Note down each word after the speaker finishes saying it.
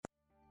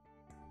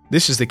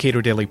This is the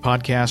Cato Daily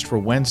Podcast for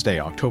Wednesday,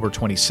 October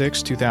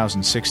 26,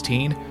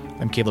 2016.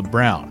 I'm Caleb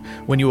Brown.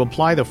 When you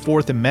apply the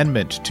Fourth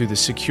Amendment to the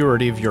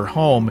security of your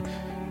home,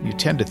 you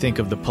tend to think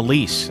of the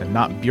police and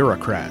not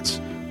bureaucrats.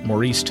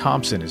 Maurice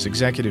Thompson is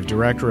executive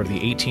director of the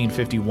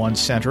 1851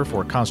 Center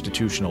for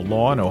Constitutional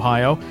Law in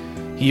Ohio.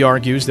 He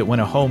argues that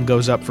when a home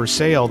goes up for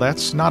sale,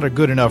 that's not a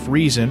good enough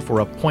reason for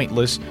a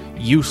pointless,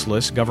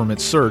 useless government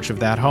search of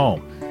that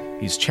home.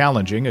 He's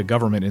challenging a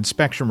government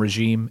inspection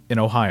regime in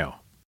Ohio.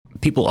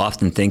 People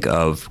often think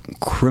of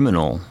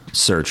criminal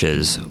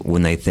searches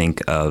when they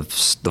think of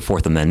the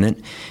Fourth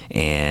Amendment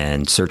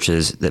and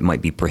searches that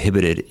might be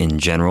prohibited in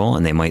general,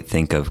 and they might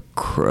think of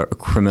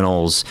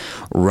criminals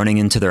running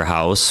into their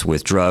house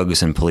with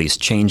drugs and police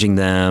chasing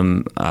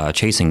them,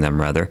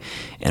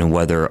 and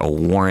whether a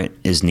warrant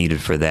is needed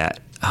for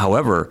that.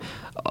 However,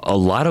 a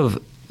lot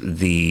of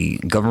the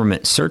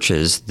government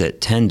searches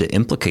that tend to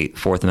implicate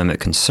Fourth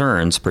Amendment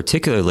concerns,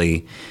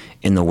 particularly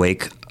in the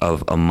wake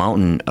of a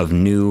mountain of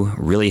new,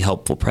 really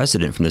helpful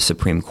precedent from the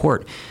Supreme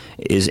Court,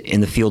 is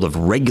in the field of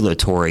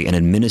regulatory and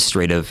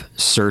administrative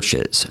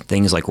searches,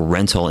 things like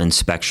rental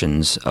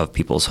inspections of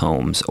people's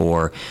homes,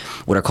 or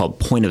what are called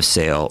point of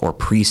sale or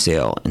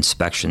pre-sale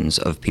inspections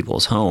of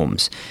people's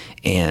homes.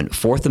 And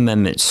Fourth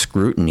Amendment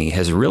scrutiny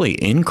has really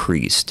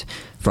increased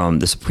from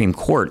the Supreme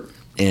Court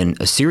in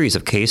a series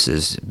of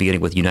cases,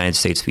 beginning with United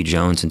States v.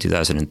 Jones in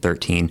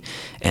 2013,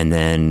 and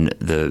then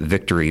the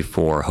victory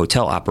for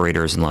hotel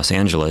operators in Los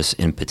Angeles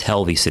in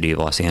Patel v. City of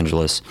Los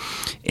Angeles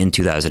in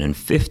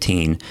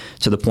 2015,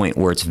 to the point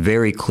where it's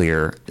very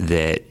clear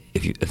that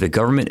if the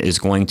government is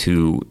going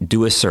to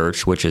do a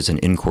search, which is an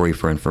inquiry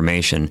for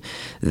information,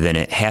 then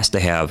it has to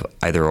have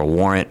either a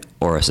warrant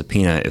or a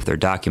subpoena if they're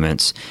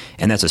documents.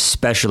 And that's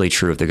especially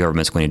true if the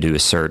government's going to do a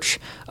search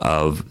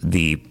of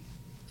the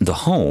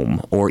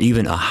home, or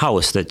even a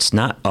house that's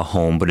not a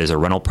home but is a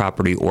rental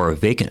property or a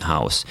vacant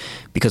house.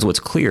 Because what's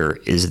clear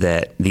is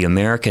that the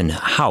American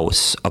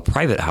house, a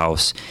private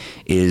house,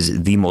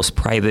 is the most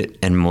private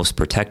and most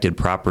protected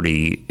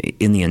property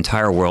in the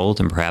entire world,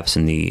 and perhaps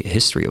in the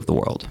history of the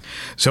world.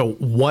 So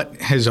what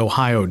is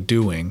Ohio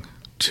doing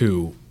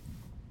to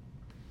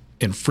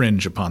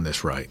infringe upon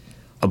this right?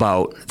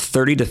 About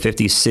 30 to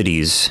 50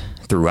 cities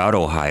throughout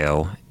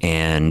Ohio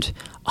and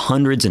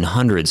hundreds and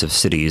hundreds of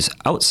cities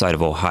outside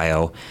of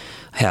Ohio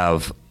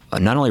have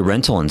not only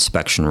rental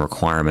inspection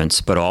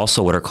requirements, but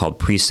also what are called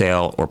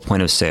pre-sale or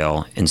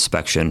point-of-sale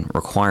inspection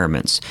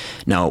requirements.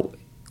 Now,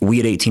 we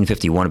at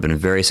 1851 have been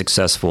very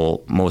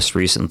successful, most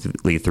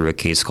recently through a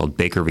case called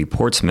Baker v.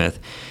 Portsmouth,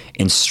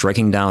 in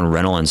striking down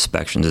rental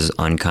inspections as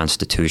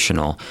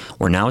unconstitutional.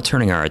 We're now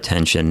turning our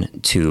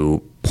attention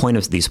to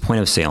these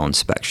point-of-sale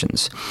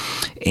inspections.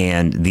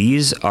 And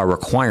these are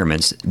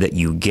requirements that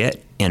you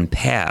get and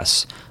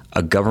pass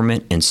a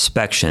government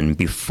inspection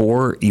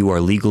before you are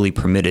legally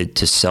permitted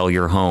to sell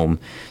your home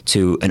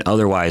to an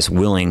otherwise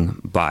willing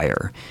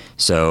buyer.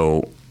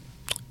 So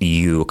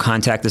you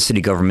contact the city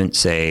government,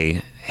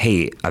 say,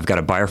 hey, I've got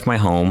a buyer for my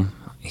home.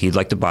 He'd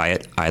like to buy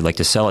it. I'd like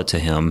to sell it to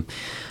him.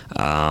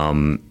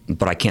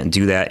 But I can't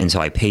do that until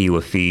I pay you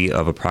a fee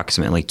of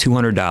approximately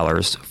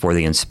 $200 for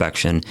the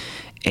inspection.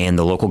 And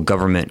the local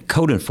government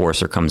code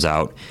enforcer comes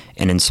out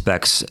and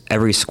inspects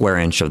every square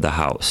inch of the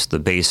house, the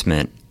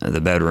basement,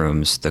 the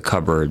bedrooms, the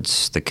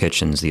cupboards, the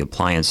kitchens, the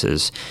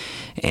appliances,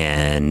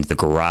 and the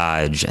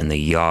garage and the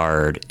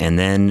yard. And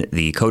then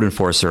the code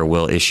enforcer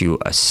will issue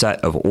a set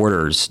of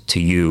orders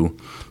to you,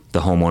 the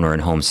homeowner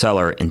and home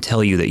seller, and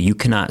tell you that you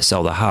cannot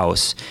sell the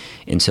house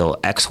until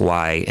X,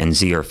 Y, and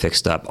Z are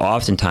fixed up.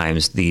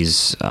 Oftentimes,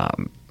 this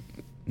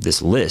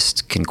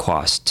list can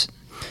cost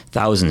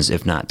thousands,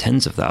 if not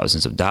tens of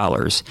thousands of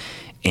dollars,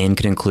 and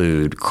can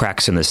include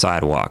cracks in the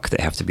sidewalk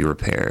that have to be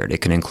repaired. It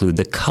can include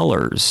the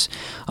colors.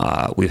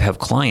 We have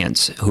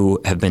clients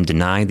who have been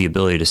denied the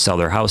ability to sell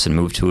their house and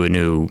move to a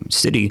new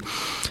city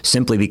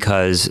simply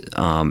because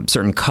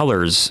certain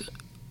colors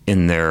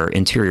in their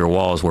interior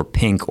walls were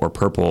pink or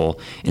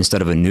purple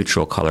instead of a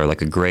neutral color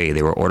like a gray.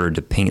 They were ordered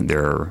to paint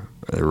their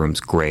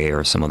rooms gray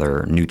or some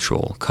other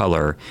neutral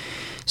color.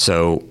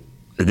 So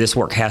this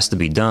work has to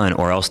be done,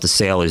 or else the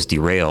sale is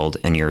derailed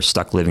and you're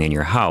stuck living in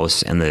your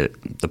house. And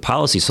the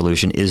policy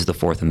solution is the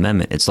Fourth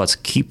Amendment. It's let's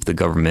keep the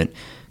government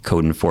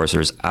code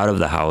enforcers out of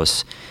the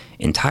house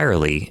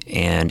entirely.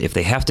 And if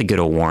they have to get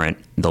a warrant,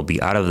 they'll be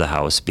out of the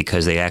house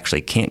because they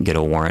actually can't get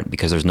a warrant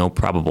because there's no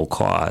probable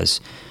cause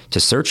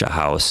to search a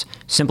house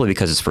simply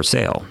because it's for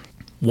sale.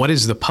 What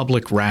is the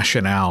public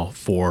rationale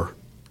for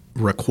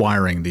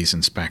requiring these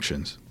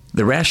inspections?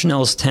 The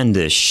rationales tend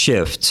to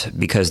shift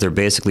because they're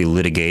basically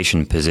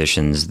litigation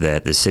positions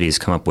that the cities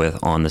come up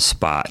with on the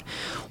spot.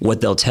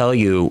 What they'll tell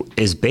you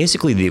is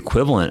basically the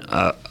equivalent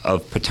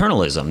of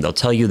paternalism. They'll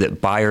tell you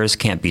that buyers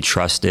can't be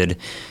trusted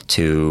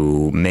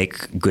to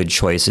make good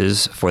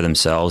choices for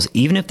themselves,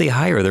 even if they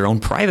hire their own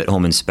private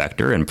home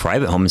inspector, and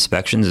private home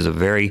inspections is a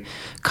very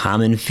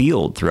common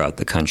field throughout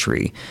the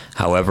country.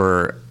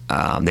 However,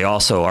 they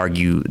also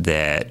argue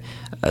that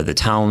The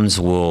towns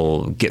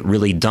will get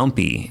really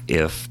dumpy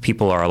if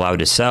people are allowed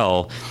to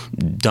sell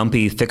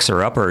dumpy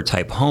fixer-upper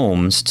type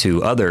homes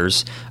to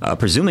others,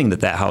 presuming that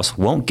that house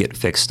won't get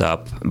fixed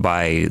up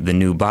by the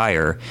new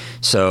buyer.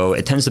 So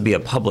it tends to be a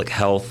public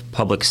health,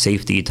 public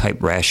safety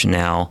type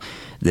rationale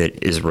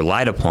that is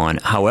relied upon.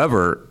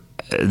 However,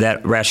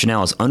 that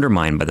rationale is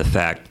undermined by the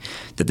fact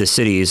that the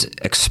cities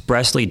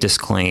expressly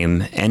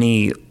disclaim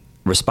any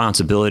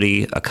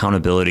responsibility,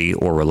 accountability,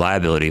 or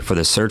reliability for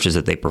the searches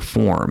that they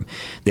perform.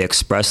 They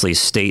expressly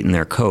state in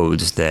their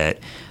codes that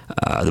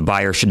the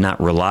buyer should not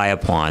rely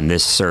upon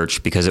this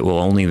search because it will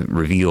only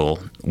reveal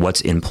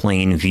what's in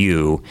plain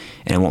view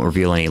and it won't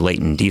reveal any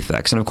latent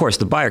defects. And of course,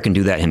 the buyer can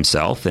do that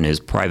himself, and his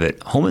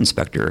private home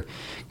inspector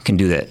can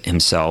do that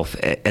himself.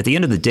 At the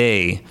end of the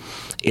day,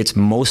 it's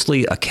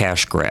mostly a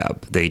cash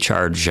grab. They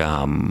charge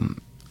 $50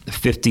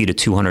 to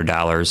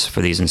 $200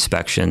 for these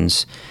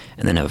inspections,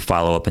 and then have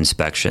follow-up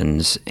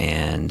inspections,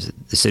 and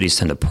the cities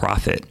tend to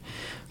profit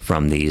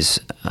from these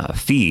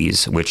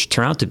fees, which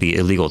turn out to be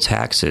illegal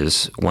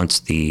taxes once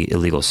the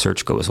illegal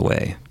search goes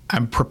away.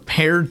 I'm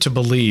prepared to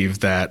believe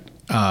that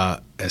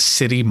a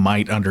city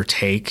might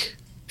undertake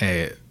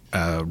a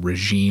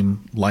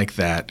regime like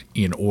that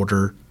in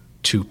order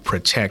to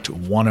protect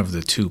one of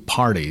the two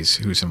parties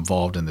who's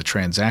involved in the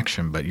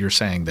transaction, but you're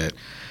saying that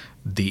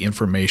the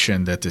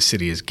information that the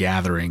city is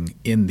gathering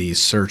in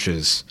these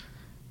searches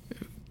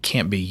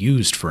can't be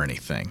used for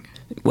anything.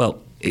 Well,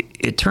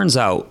 it turns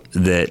out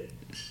that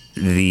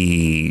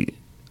the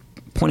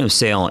point of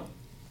sale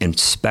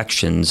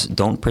inspections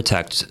don't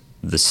protect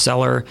the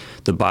seller,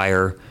 the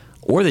buyer,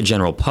 or the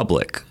general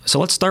public. So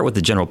let's start with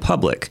the general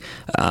public.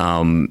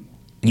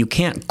 You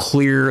can't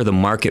clear the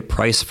market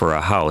price for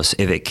a house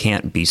if it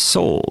can't be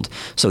sold.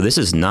 So this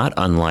is not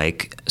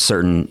unlike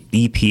certain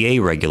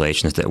EPA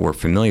regulations that we're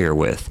familiar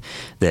with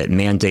that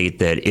mandate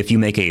that if you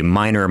make a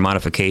minor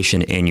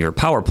modification in your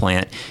power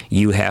plant,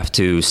 you have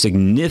to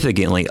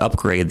significantly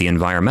upgrade the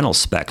environmental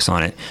specs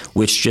on it,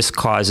 which just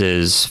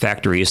causes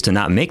factories to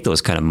not make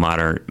those kind of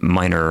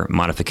minor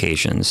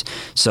modifications.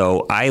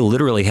 So I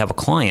literally have a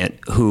client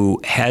who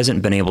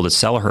hasn't been able to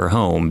sell her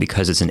home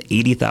because it's an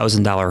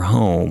 $80,000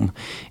 home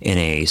in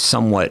a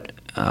somewhat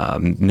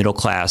middle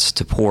class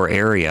to poor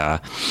area,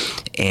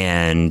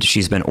 and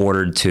she's been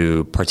ordered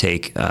to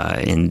partake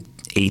in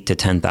 $8,000 to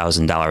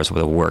 $10,000 worth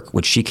of work,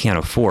 which she can't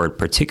afford,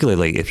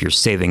 particularly if you're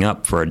saving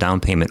up for a down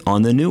payment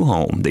on the new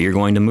home that you're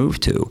going to move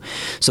to.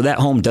 So that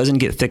home doesn't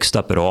get fixed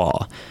up at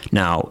all.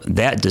 Now,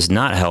 that does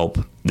not help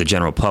the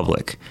general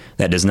public.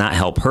 That does not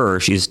help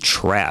her. She's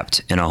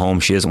trapped in a home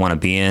she doesn't want to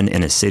be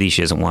in a city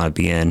she doesn't want to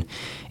be in.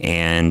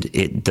 And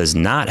it does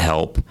not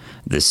help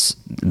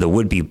the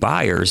would-be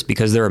buyers,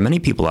 because there are many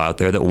people out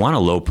there that want a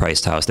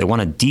low-priced house. They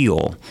want a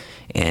deal,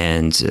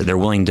 and they're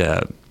willing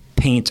to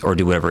paint or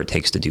do whatever it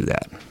takes to do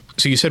that.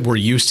 So you said we're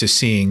used to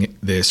seeing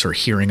this or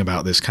hearing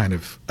about this kind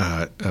of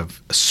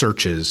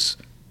searches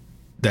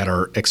that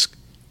are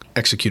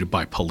executed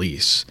by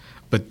police,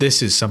 but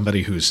this is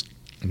somebody who's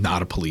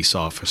not a police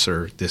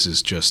officer. This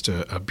is just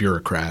a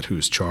bureaucrat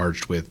who's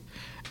charged with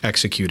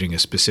executing a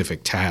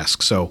specific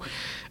task. So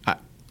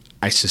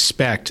I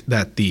suspect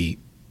that the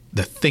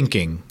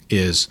thinking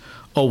is,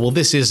 oh, well,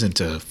 this isn't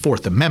a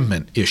Fourth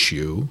Amendment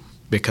issue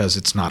because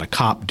it's not a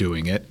cop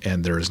doing it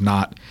and there is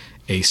not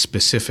a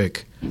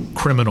specific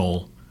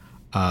criminal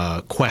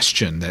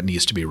question that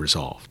needs to be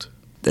resolved.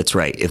 That's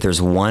right. If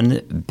there's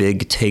one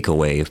big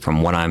takeaway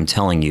from what I'm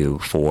telling you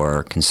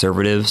for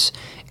conservatives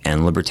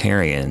and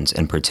libertarians,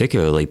 and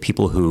particularly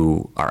people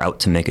who are out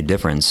to make a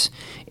difference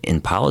in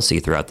policy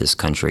throughout this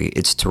country,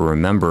 it's to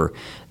remember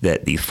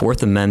that the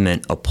Fourth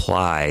Amendment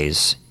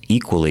applies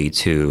equally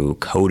to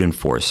code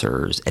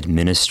enforcers,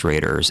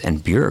 administrators,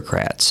 and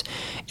bureaucrats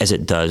as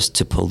it does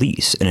to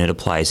police. And it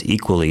applies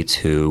equally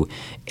to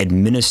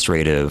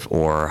administrative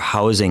or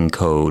housing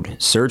code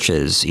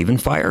searches, even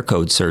fire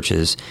code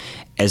searches,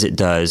 as it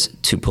does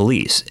to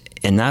police.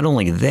 And not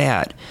only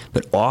that,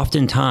 but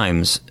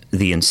oftentimes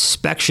the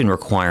inspection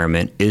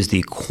requirement is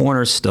the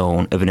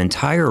cornerstone of an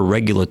entire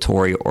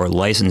regulatory or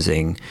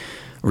licensing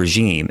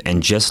regime.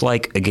 And just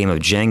like a game of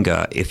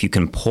Jenga, if you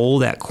can pull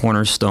that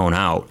cornerstone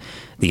out,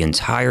 the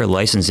entire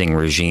licensing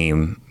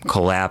regime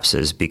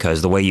collapses,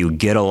 because the way you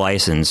get a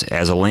license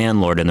as a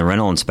landlord in the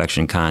rental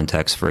inspection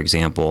context, for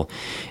example,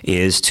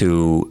 is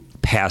to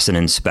pass an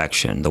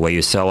inspection. The way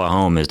you sell a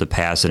home is to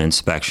pass an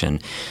inspection.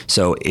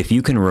 So if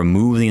you can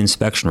remove the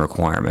inspection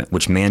requirement,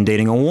 which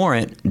mandating a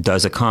warrant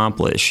does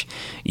accomplish,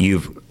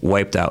 you've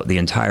wiped out the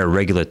entire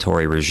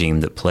regulatory regime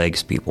that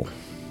plagues people.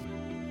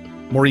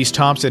 Maurice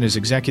Thompson is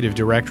executive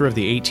director of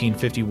the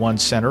 1851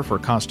 Center for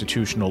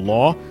Constitutional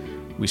Law.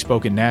 We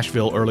spoke in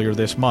Nashville earlier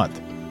this month.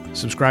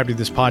 Subscribe to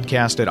this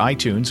podcast at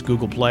iTunes,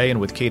 Google Play, and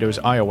with Cato's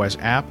iOS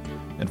app,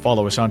 and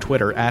follow us on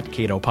Twitter at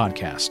Cato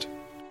Podcast.